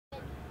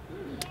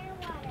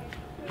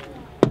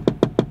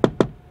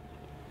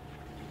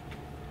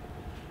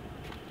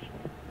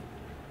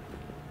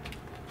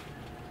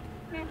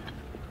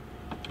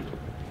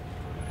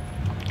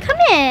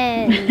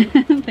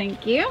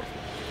Thank you.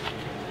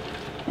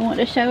 I want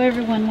to show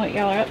everyone what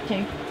y'all are up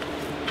to.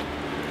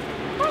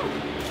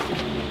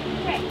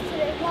 Okay, so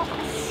they want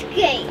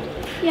escape.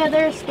 Yeah,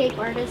 they're escape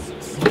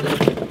artists.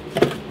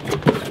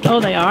 Oh,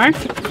 they are?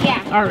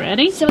 Yeah.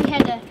 Already? So we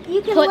had to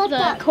put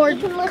the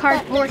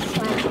cardboard. This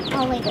one.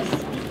 Only this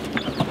one.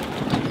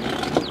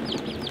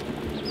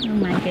 Oh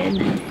my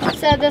goodness.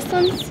 So this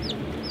one's,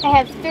 I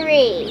have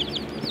 3.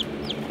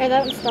 Or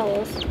that one's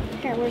Stella's.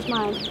 Here, where's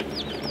mine?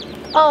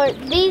 Oh,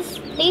 these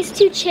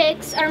 2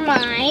 chicks are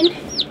mine.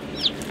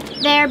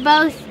 They're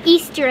both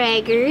Easter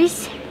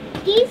eggers.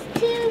 These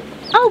 2.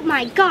 Oh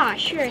my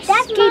gosh, you're a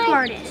escape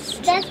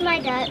artist. That's my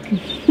duck.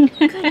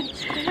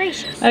 Goodness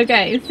gracious.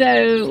 Okay,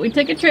 so we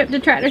took a trip to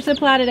Tractor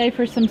Supply today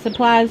for some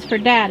supplies for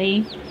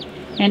Daddy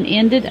and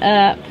ended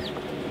up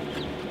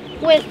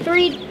with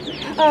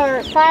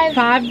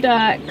 5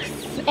 ducks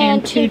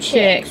and 2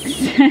 chicks.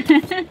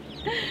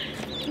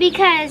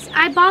 Because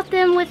I bought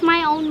them with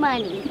my own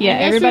money. Yeah,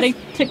 everybody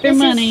took their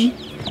money.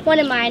 One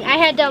of mine. I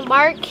had to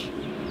mark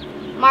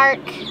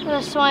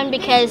this one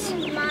because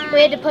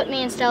we had to put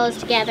me and Stella's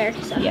together.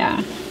 So.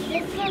 Yeah.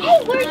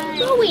 Hey, where are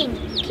you going?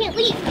 You can't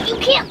leave. You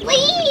can't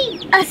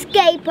leave.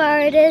 Escape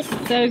artist.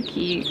 So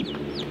cute.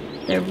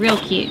 They're real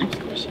cute.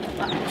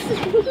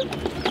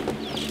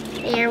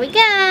 There we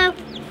go.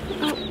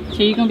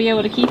 So you're going to be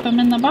able to keep them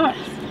in the box?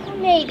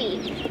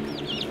 Maybe.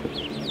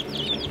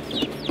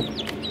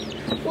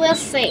 We'll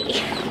see.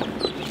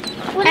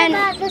 What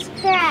about this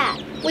crab?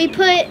 We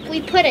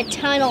put a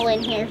tunnel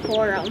in here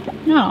for them.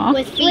 Aww.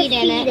 With feet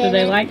in it. Do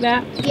they like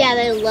that? Yeah,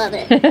 they love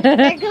it.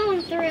 They're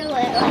going through it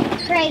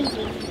like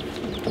crazy.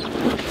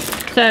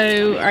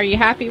 So, are you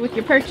happy with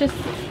your purchase?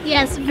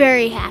 Yes,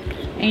 very happy.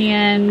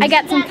 And I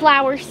got some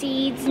flower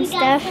seeds and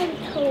stuff. Some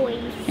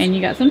toys. And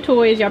you got some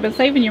toys. Y'all been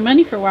saving your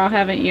money for a while,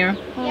 haven't you?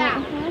 Yeah.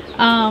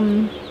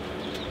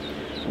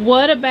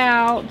 What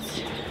about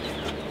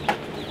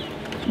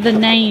the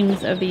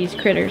names of these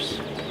critters?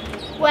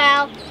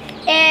 Well,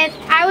 if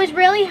I was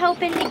really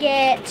hoping to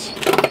get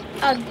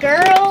a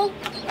girl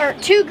or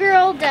 2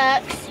 girl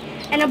ducks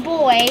and a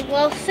boy,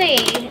 we'll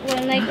see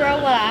when they grow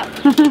up.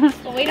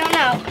 But we don't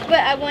know. But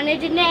I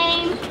wanted to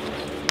name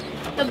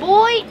the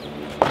boy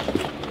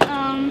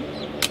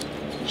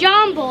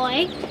John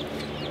Boy,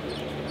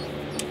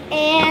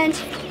 and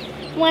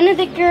one of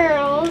the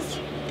girls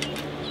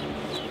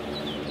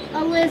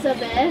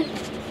Elizabeth,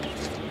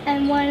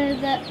 and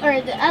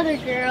the other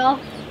girl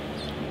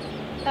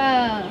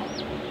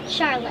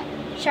Charlotte.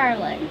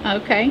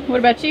 Okay. What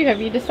about you? Have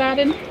you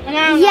decided? And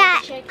I don't know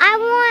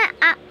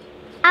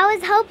I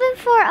was hoping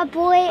for a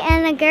boy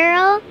and a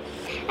girl.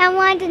 I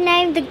wanted to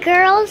name the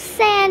girl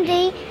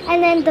Sandy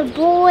and then the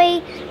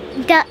boy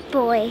Duck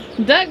Boy.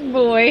 Duck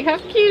Boy. How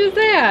cute is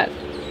that?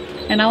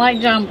 And I like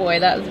John Boy.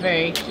 That was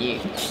very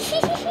cute.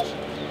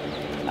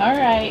 All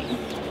right.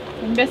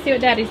 We can go see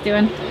what Daddy's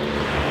doing.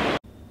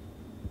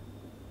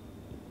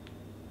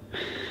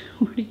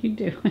 What are you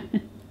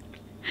doing?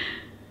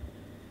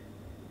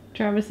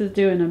 Travis is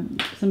doing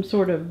some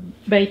sort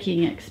of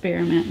baking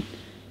experiment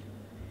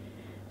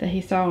that he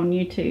saw on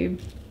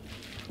YouTube.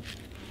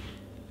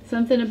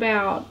 Something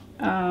about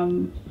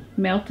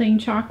melting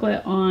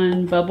chocolate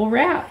on bubble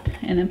wrap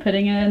and then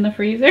putting it in the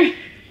freezer.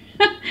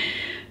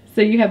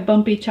 So you have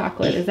bumpy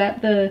chocolate. Is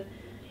that the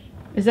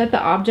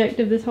object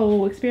of this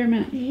whole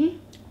experiment? Mm-hmm.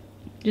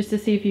 Just to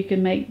see if you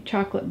can make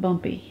chocolate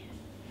bumpy.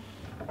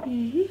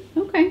 Mm-hmm.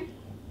 Okay.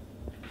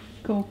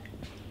 Cool.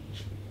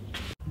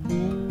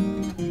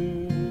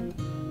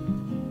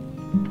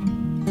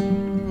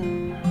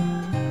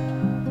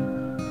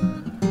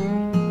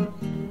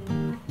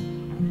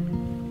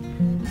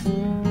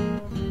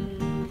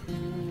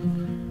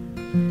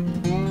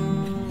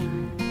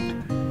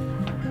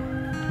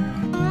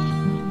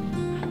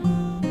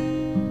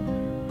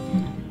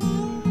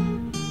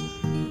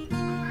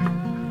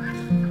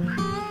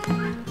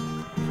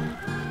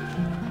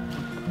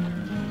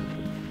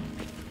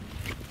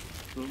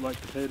 Like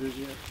potatoes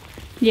yet?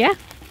 Yeah.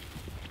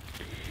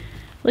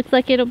 Looks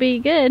like it'll be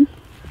good.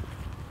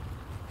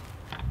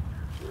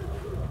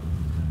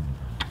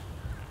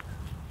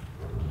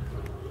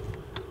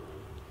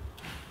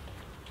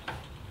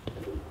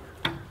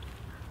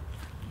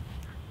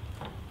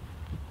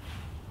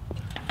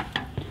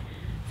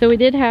 So we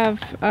did have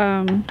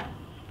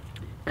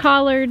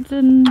collards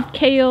and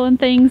kale and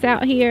things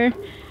out here,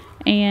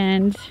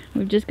 and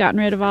we've just gotten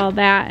rid of all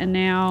that, and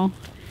now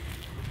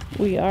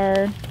we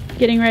are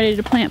getting ready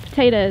to plant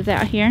potatoes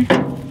out here.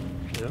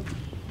 Yep.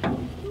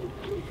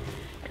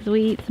 Because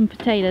we eat some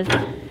potatoes.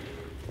 I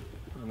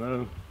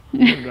know. I'm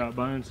thinking about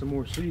buying some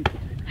more seed.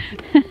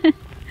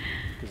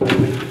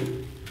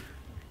 I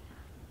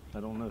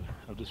don't know.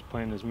 I'll just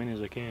plant as many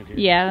as I can here.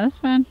 Yeah, that's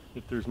fine.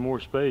 If there's more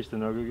space,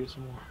 then I'll go get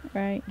some more.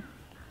 Right.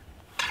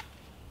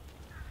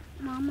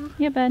 Mama,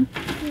 Yeah, bud.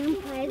 can you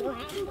play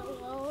around the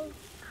walls?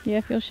 Yeah,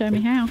 if you'll show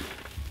me how.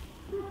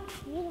 You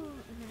don't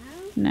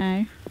know.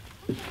 No.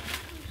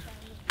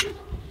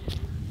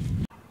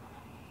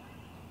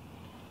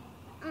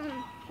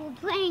 We're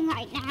playing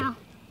right now.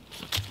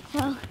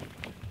 So,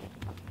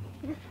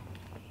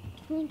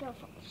 let me go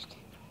first.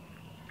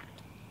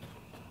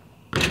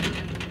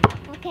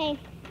 Okay,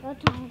 go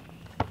time.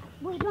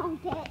 We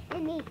don't get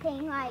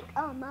anything like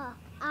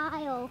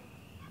aisle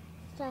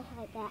stuff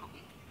like that.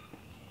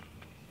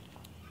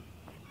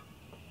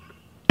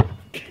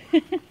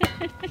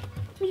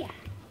 Yeah.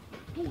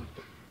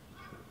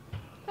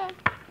 Okay.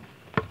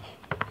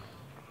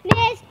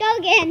 Miss, go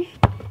again.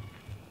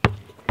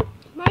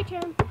 My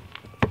turn.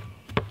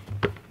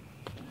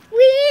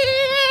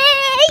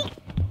 Whee!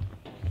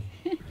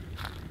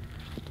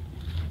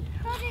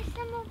 Oh, there's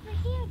some over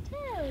here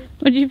too.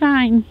 What'd you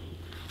find?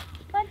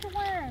 Bunch of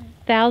worms.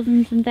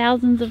 Thousands and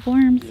thousands of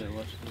worms. Yeah,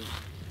 watch this.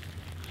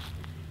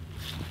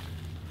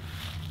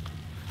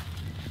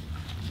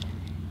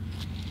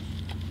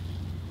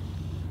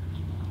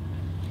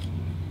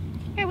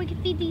 Here, we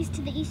can feed these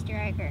to the Easter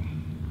egger.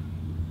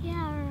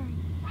 Yeah.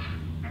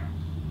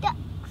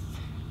 Ducks.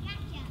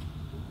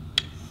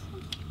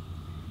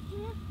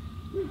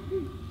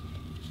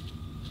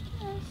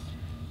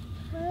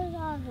 Where's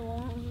all the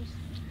worms?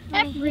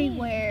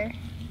 Everywhere.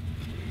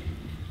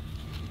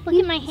 Look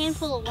at my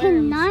handful of worms.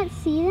 Cannot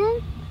see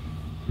them?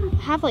 I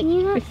have like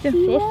You not It's still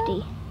see 50.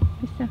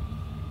 What's that?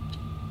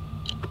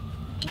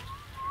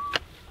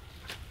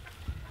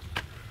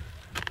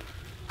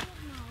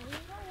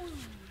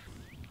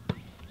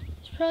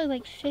 It's probably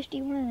like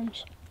 50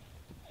 worms.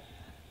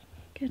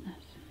 Goodness.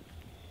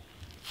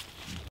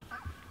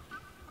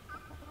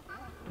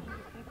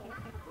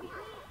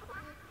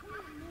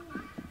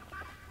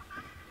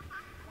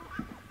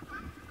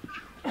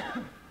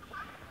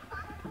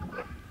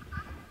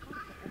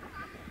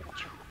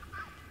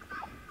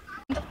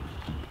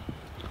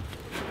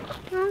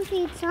 I'll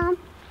feed some.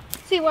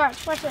 See,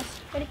 watch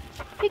this. Ready?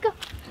 Here you go.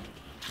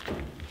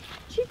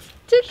 She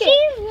took She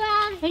it.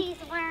 loves these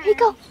worms. Here you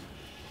go.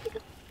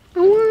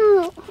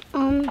 I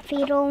want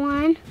fetal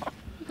one.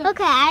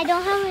 Okay, I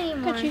don't have any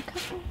more. Got you.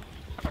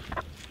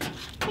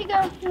 Here you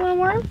go. You want a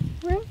worm?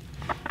 Worm?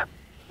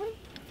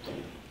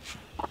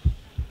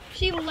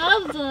 She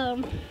loves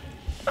them.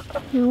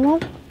 No.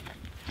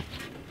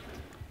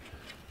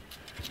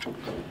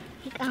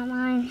 You got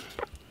mine. Here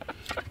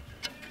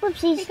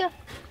Whoopsies. you go.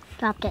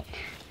 Dropped it.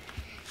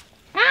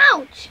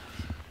 Ouch!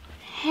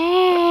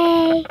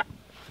 Hey. Here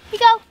you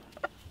go.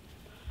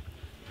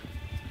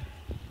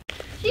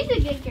 She's a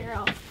good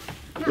girl.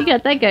 You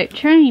got that goat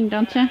trained,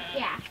 don't you?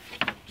 Yeah.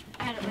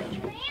 I had a rich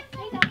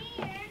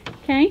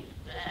Okay.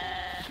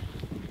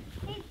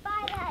 He's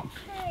by that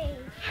tree.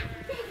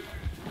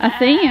 I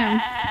see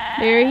him.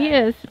 There he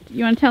is.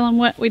 You want to tell him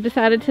what we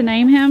decided to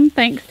name him,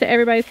 thanks to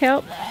everybody's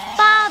help?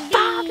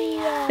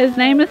 Fabio. His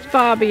name is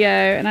Fabio,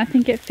 and I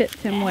think it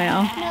fits him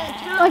well.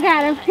 Look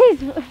at him.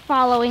 He's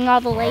following all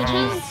the ladies.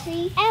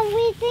 And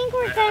we think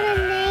we're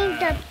gonna name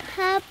the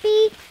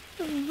puppy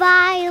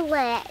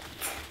Violet.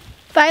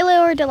 Violet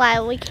or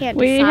Delilah, we can't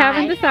We decide.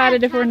 haven't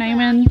decided if we're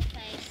naming...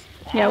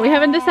 Yeah, we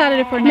haven't decided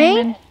if we're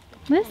naming...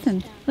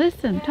 Listen,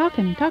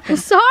 talking.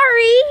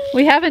 Sorry.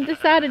 We haven't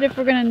decided if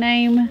we're going to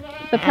name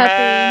the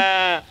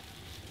puppy...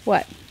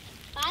 What?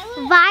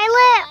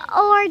 Violet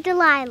or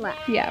Delilah?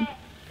 Yeah.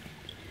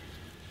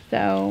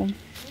 So...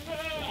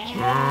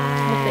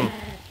 We'll see.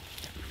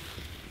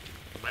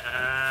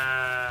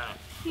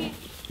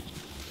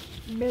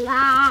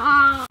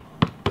 Blah.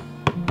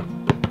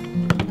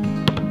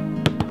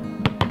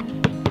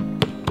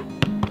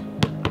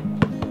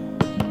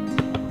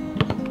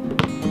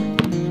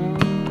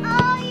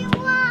 Oh, you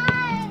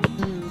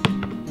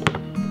won!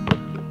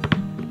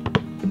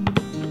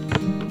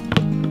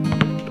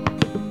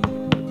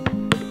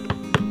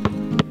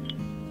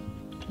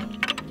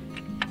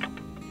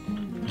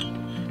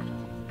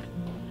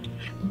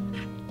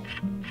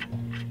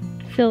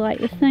 Still like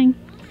this thing?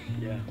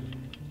 Yeah.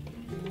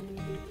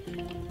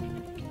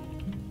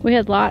 We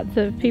had lots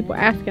of people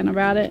asking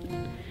about it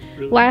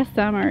Really? last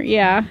summer.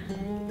 Yeah.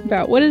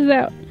 About what is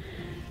that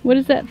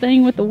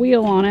thing with the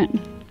wheel on it?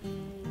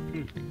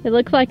 It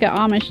looks like an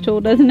Amish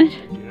tool, doesn't it?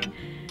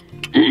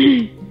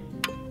 Yeah.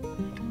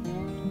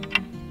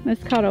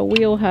 It's called a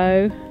wheel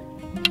hoe,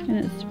 and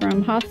it's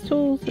from Haas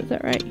Tools. Is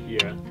that right?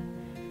 Yeah.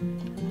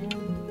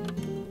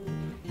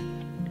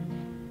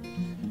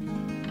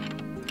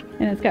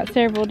 And it's got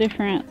several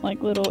different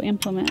like little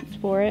implements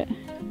for it.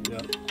 Yeah.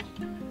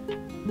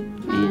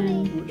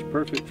 And It's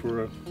perfect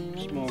for a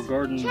small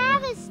garden.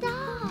 Travis,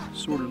 stop!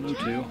 Sort of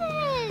no-till.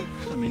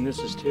 I mean, this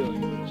is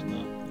tilling, but it's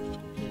not.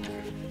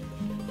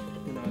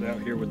 We're not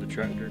out here with the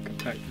tractor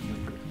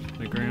compacting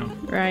the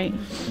ground. right.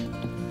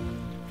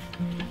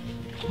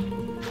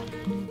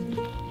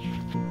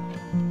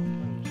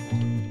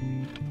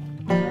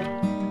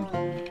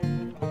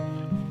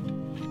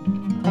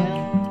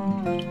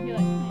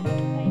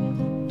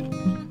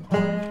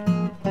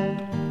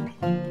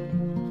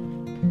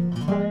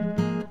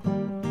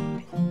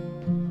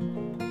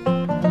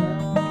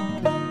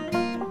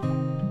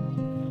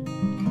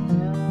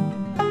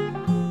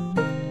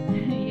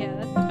 Yeah,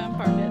 that's the fun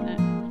part, isn't it?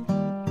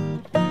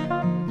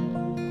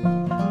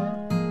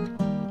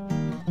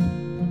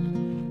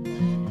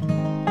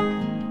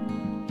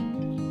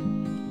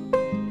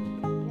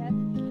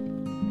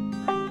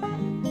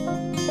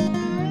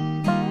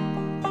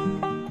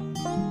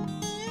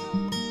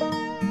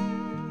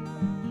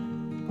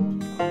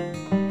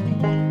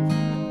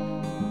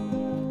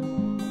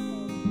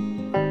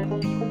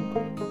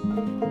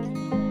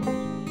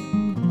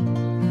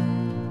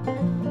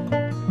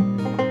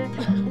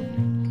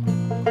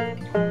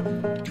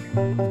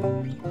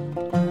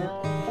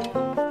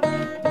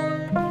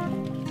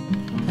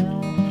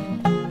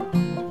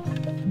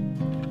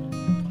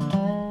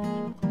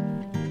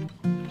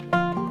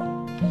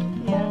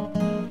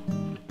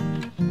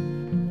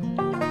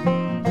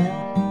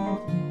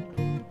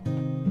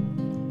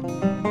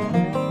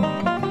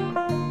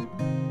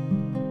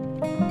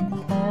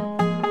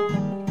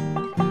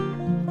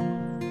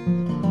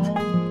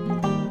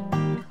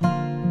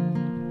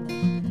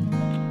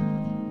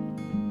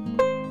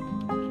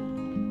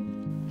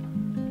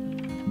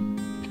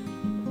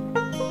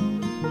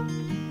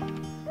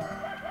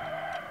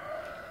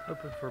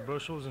 hoping for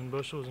bushels and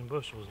bushels and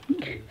bushels.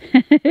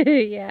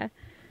 Yeah.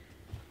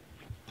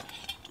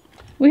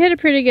 We had a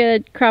pretty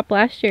good crop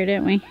last year,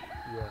 didn't we?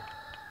 Yeah.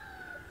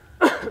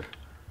 I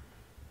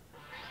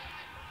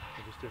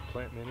just didn't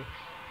plant many.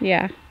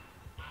 Yeah.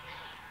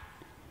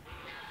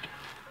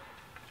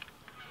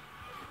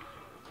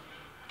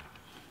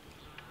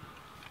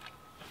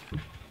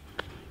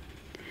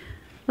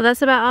 Well,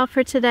 that's about all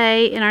for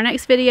today. In our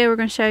next video, we're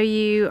going to show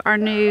you our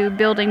new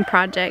building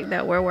project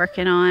that we're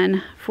working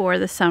on for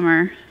the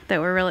summer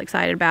that we're real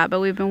excited about. But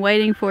we've been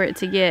waiting for it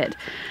to get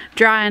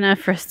dry enough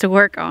for us to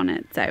work on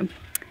it. So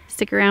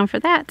stick around for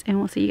that, and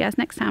we'll see you guys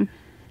next time.